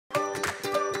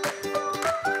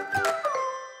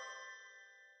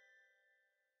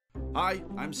Hi,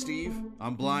 I'm Steve.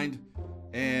 I'm blind,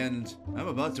 and I'm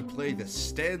about to play the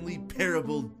Stanley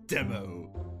Parable demo.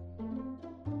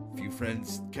 A few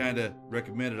friends kinda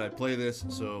recommended I play this,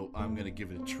 so I'm gonna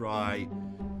give it a try.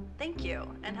 Thank you,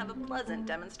 and have a pleasant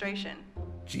demonstration.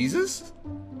 Jesus?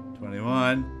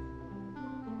 21.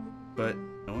 But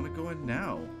I wanna go in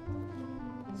now.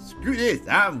 Screw this,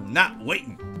 I'm not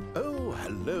waiting. Oh,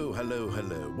 hello.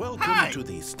 Welcome to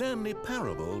the Stanley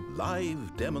Parable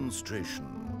live demonstration.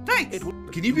 Thanks!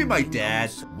 Can you be my dad?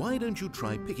 Why don't you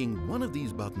try picking one of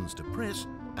these buttons to press,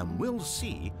 and we'll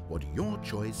see what your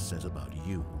choice says about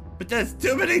you. But there's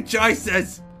too many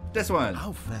choices! This one.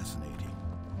 How fascinating.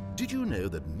 Did you know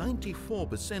that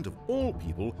 94% of all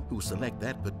people who select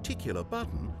that particular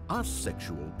button are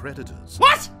sexual predators?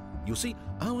 What? You see,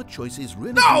 our choices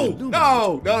really No! illuminate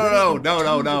No! the very No!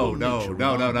 intangible nature of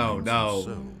our minds and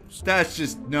souls. That's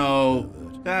just no.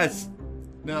 That's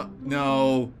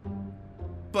no.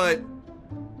 But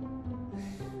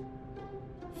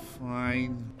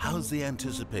fine. How's the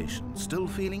anticipation? Still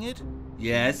feeling it?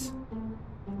 Yes.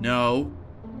 No.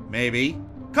 Maybe.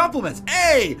 Compliments.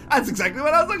 Hey! That's exactly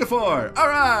what I was looking for. All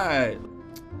right.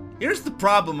 Here's the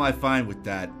problem I find with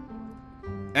that.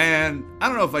 And I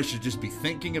don't know if I should just be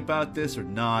thinking about this or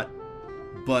not,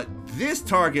 but this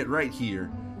target right here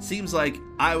seems like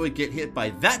I would get hit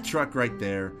by that truck right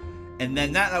there, and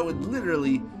then I would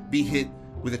literally be hit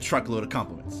with a truckload of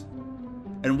compliments.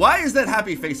 And why is that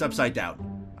happy face upside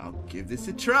down? I'll give this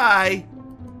a try.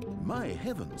 My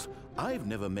heavens, I've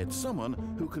never met someone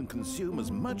who can consume as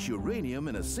much uranium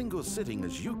in a single sitting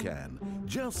as you can.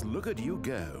 Just look at you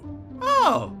go.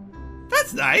 Oh,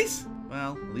 that's nice.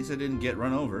 Well, at least I didn't get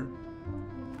run over.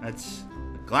 That's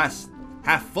a glass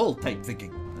half full type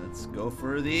thinking. Let's go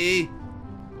for the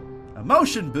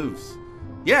emotion boost.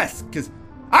 Yes, because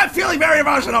I'm feeling very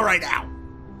emotional right now.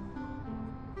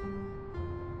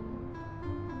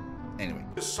 Anyway.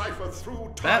 Decipher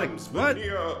through That time's what?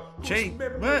 veneer, Change whose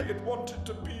memory what? it wanted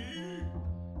to be.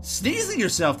 Sneezing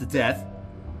yourself to death?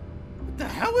 What the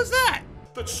hell was that?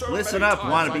 That so Listen many up,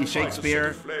 times wannabe I tried to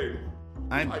Shakespeare. set aflame.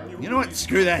 I knew You know what? these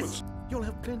Screw that. was- You'll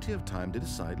have plenty of time to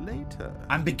decide later.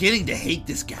 I'm beginning to hate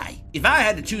this guy. If I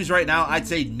had to choose right now, I'd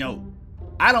say no.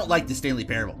 I don't like the Stanley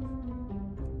Parable.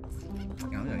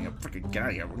 Freaking get out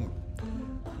of here.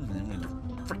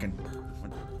 Freaking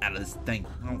out of this thing.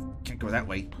 Oh, can't go that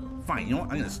way. Fine, you know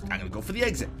what? I'm gonna go for the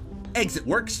exit. Exit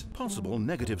works. Possible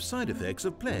negative side effects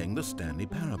of playing the Stanley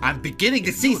Parable. I'm beginning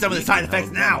to see some of the side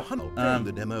effects now.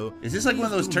 The demo. Is this like one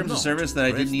of those terms of service that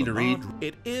I didn't need to read?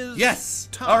 It is. Yes.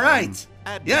 Time All right.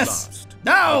 at Yes. last.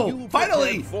 No. Are you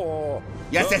Finally. prepared for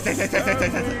Yes. the Yes. Yes. Yes. Yes. Yes. Yes.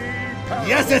 Yes. Stanley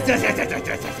Yes. Yes. Yes. Yes. Yes. Yes.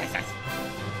 Yes. Yes. Yes.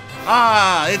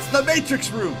 Ah, it's the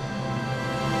Matrix room.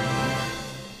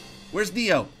 Where's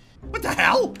Neo? What the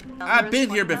hell? I've been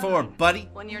here before, buddy.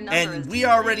 And we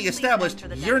already established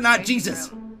you're not Jesus.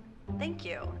 Thank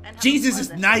you, and have Jesus a is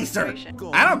pleasant nicer.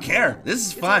 demonstration. I don't care. This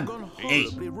is It's fun. all gone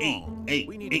Eight, horribly eight, wrong. eight,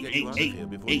 We need to get you out of here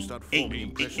before you start forming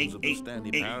impressions of the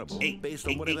Stanley Parable based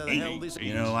on whatever the hell this is.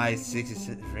 You know why 6 is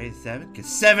afraid of 7? Because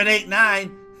 7, 8,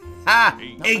 9. Ha!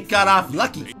 8 got off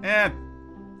lucky.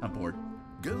 I'm bored.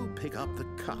 Go pick up the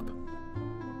cup.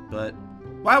 But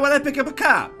why would I pick up a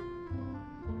cup?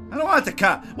 I don't want the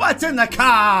cup. What's in the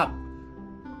cup?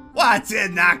 What's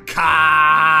in the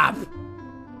cup?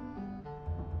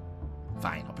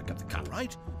 Fine, I'll pick up the cup.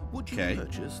 Right? Would you Okay.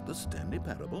 purchase the Stanley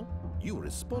Parable? You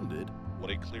responded.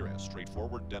 What a clear and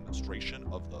straightforward demonstration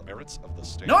of the merits of the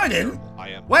Stanley No, I didn't. Parable. I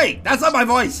am Wait, that's not my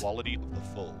voice. quality of the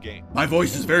full game. My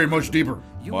voice is very much deeper.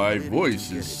 You My really voice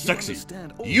did is get it. You sexy.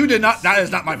 understand all You did not. this. That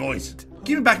is not my voice.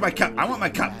 Give me back my cup. I want my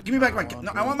cup. Give me back my cup.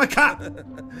 No, I want my cup.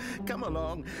 Come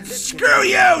along. Let's Screw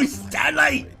get you,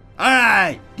 Stanley. All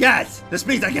right. Yes. This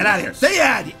means I get out of here. The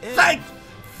end. Thank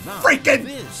Now, freaking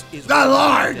this is the where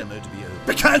Lord. demo to be over.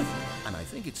 because And I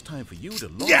think it's time for you to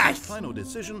launch Yes! a final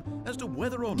decision as to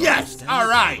whether or not yes. the Stanley All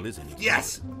right. Parable is any good.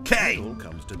 Yes. Okay. It all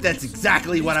comes to That's this.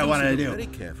 exactly what Please I wanted to consider do.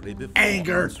 very carefully before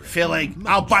Anger, answering. feeling,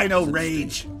 Much albino is at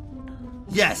rage. stake.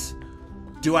 Yes.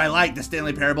 Do I like the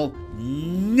Stanley Parable?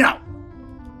 No.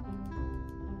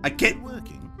 I can't.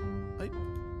 Working? Are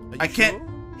you I can't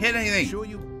sure? hit anything. Sure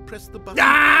you press the button?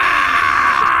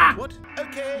 Ah! What?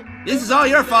 Okay. This is all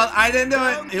your fault. I didn't do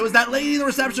it. It was that lady in the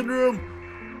reception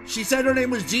room. She said her name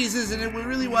was Jesus, and it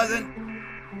really wasn't.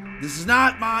 This is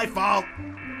not my fault.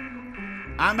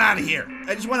 I'm out of here.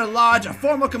 I just want to lodge a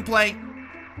formal complaint.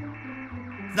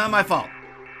 It's not my fault.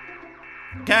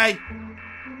 Okay?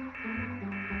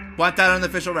 Want that on the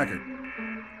official record.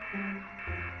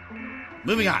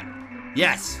 Moving on.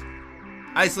 Yes.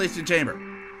 Isolation chamber.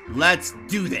 Let's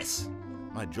do this.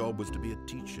 My job was to be a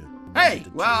teacher, Hey,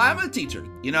 well, I'm a teacher.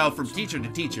 You know, from teacher to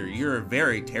teacher, you're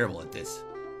very terrible at this.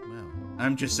 Well,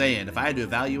 I'm just saying, if I had to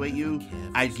evaluate you,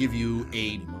 I'd give you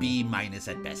a B-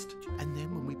 at best. and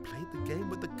then when we played the game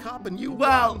with the cup and you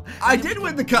Well, won, I did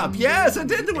win the cup. Yes, I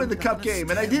did win the cup game,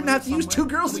 and I didn't have to use two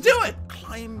girls to do it.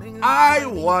 I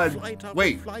won. Wait,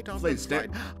 wait,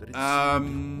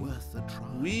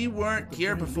 we weren't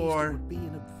here before.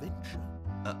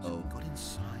 Uh-oh.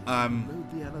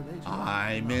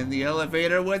 I'm in the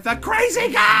elevator with a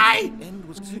crazy guy!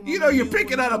 You know, you're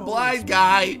picking on a blind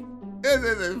guy. This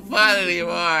isn't fun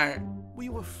anymore. We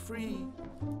were free.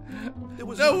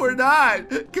 No, we're not,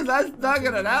 because I'm stuck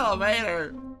in an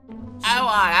elevator. I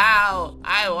want out.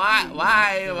 I want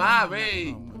why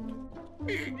me?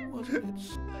 Wasn't it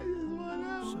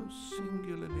so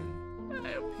singularly?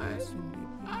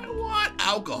 I want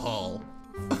alcohol.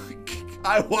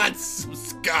 I want some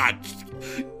scotch.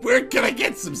 Where can I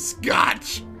get some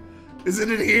scotch?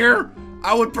 Isn't it here?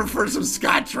 I would prefer some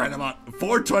scotch right about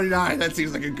 $4.29. That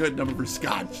seems like a good number for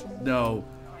scotch. No.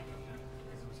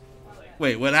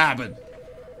 Wait, what happened?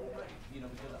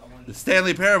 The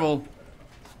Stanley Parable.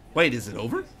 Wait, is it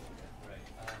over?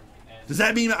 Does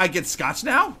that mean I get scotch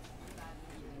now?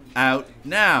 Out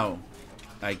now.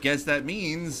 I guess that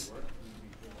means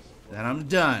that I'm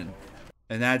done.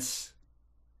 And that's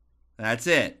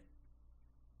it.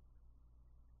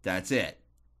 That's it.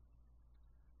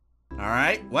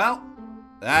 Alright, well,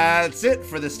 that's it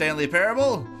for the Stanley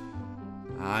Parable.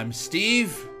 I'm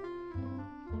Steve.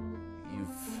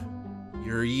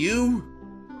 You're you.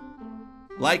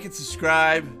 Like and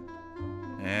subscribe.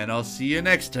 And I'll see you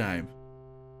next time.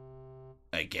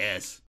 I guess.